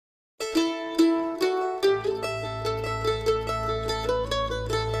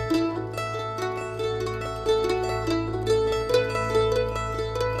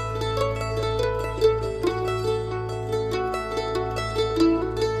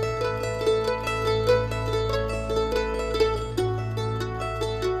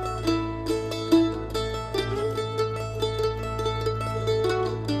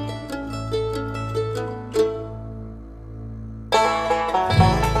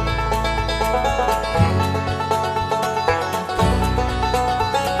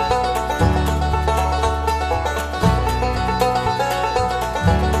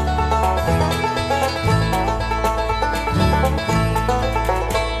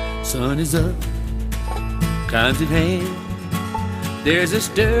Sun is up, time's at hand. There's a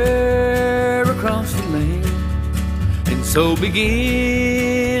stir across the land, and so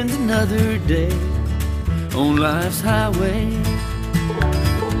begins another day on life's highway.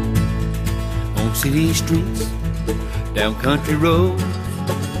 On city streets, down country roads,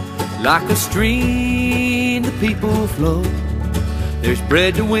 like a stream the people flow. There's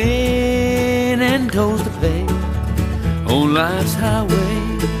bread to win and tolls to pay on life's highway.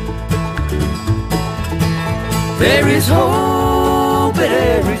 There is hope at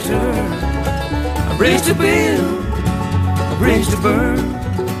every turn, a bridge to build, a bridge to burn.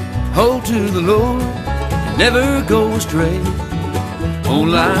 Hold to the Lord and never go astray on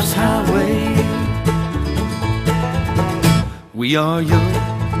life's highway. We are young,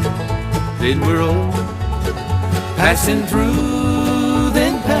 then we're old, passing through,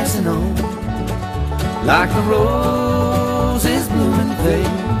 then passing on, like the roses bloom and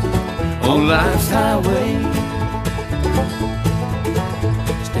fade on life's highway.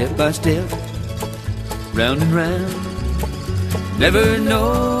 Step by step, round and round, never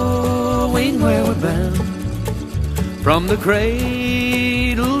knowing where we're bound, from the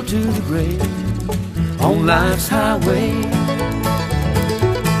cradle to the grave on life's highway.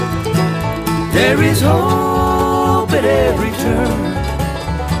 There is hope at every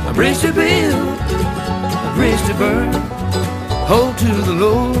turn, a bridge to build, a bridge to burn. Hold to the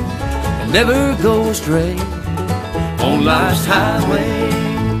Lord and never go astray on life's highway.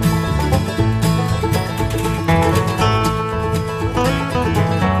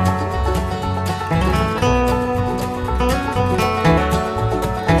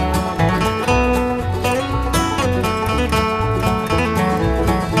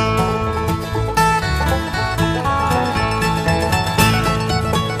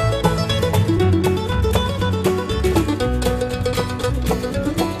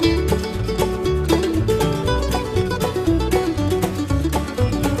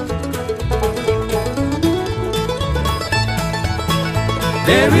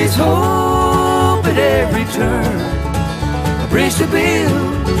 There is hope at every turn, a bridge to build,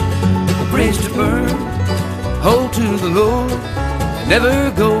 a bridge to burn. Hold to the Lord and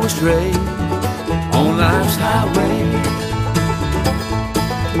never go astray on life's highway.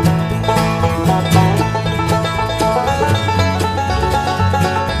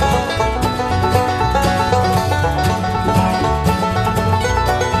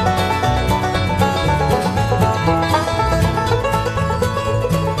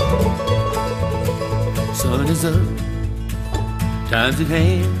 Sun is up, time's at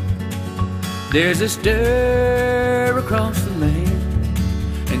hand. There's a stir across the land,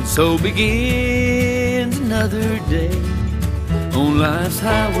 and so begins another day on life's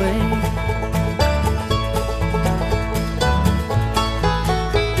highway.